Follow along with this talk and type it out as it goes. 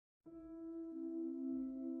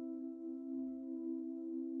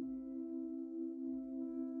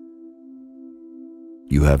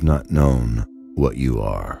You have not known what you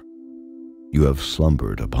are. You have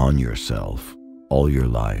slumbered upon yourself all your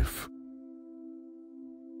life.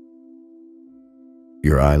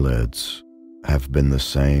 Your eyelids have been the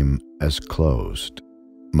same as closed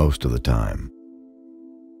most of the time.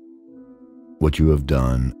 What you have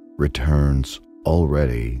done returns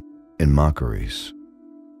already in mockeries.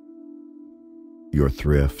 Your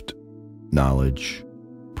thrift, knowledge,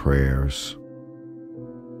 prayers.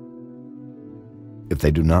 If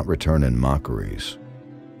they do not return in mockeries,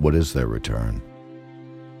 what is their return?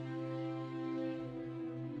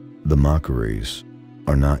 The mockeries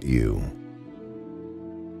are not you.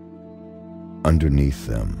 Underneath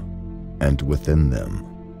them and within them,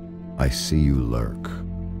 I see you lurk.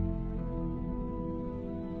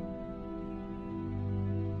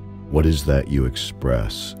 What is that you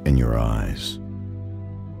express in your eyes?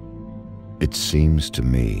 It seems to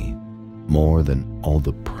me more than all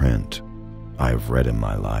the print I have read in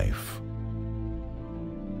my life.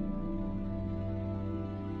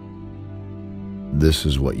 This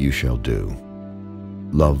is what you shall do.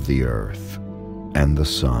 Love the earth and the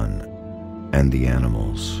sun and the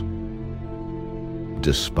animals.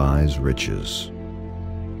 Despise riches.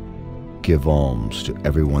 Give alms to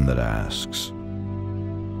everyone that asks.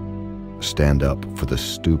 Stand up for the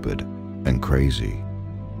stupid and crazy.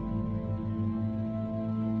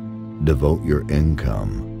 Devote your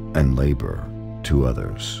income and labor to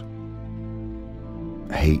others.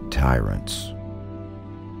 Hate tyrants.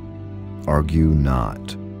 Argue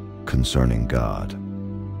not concerning God.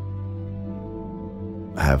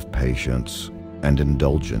 Have patience and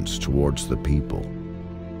indulgence towards the people.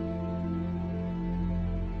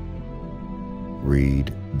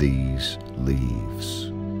 Read these leaves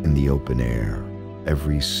in the open air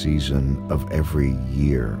every season of every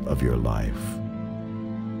year of your life.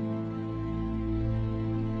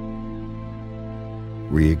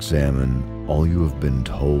 Re-examine all you have been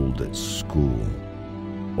told at school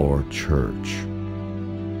or church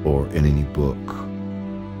or in any book.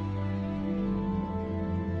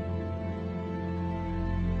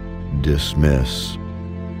 Dismiss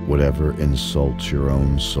whatever insults your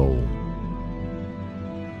own soul,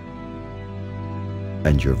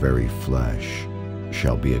 and your very flesh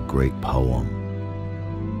shall be a great poem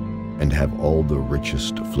and have all the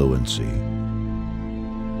richest fluency.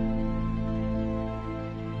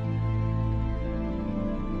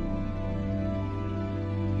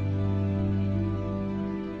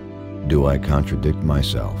 Do I contradict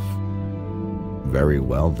myself? Very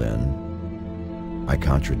well then, I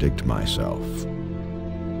contradict myself.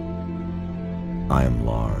 I am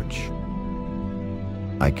large.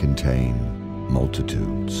 I contain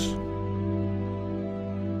multitudes.